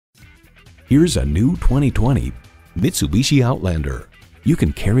Here's a new 2020 Mitsubishi Outlander. You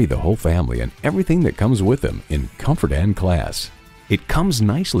can carry the whole family and everything that comes with them in comfort and class. It comes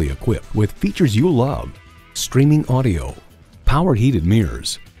nicely equipped with features you'll love: streaming audio, power heated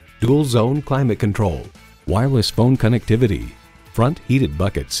mirrors, dual zone climate control, wireless phone connectivity, front heated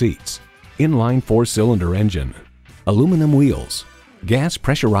bucket seats, inline 4-cylinder engine, aluminum wheels, gas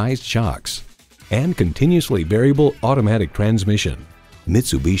pressurized shocks, and continuously variable automatic transmission.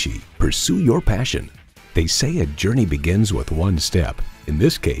 Mitsubishi, pursue your passion. They say a journey begins with one step. In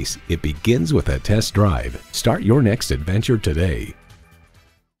this case, it begins with a test drive. Start your next adventure today.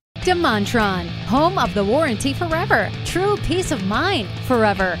 DeMontrond, home of the warranty forever. True peace of mind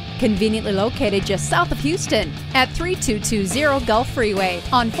forever. Conveniently located just south of Houston at 3220 Gulf Freeway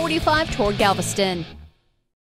on 45 toward Galveston.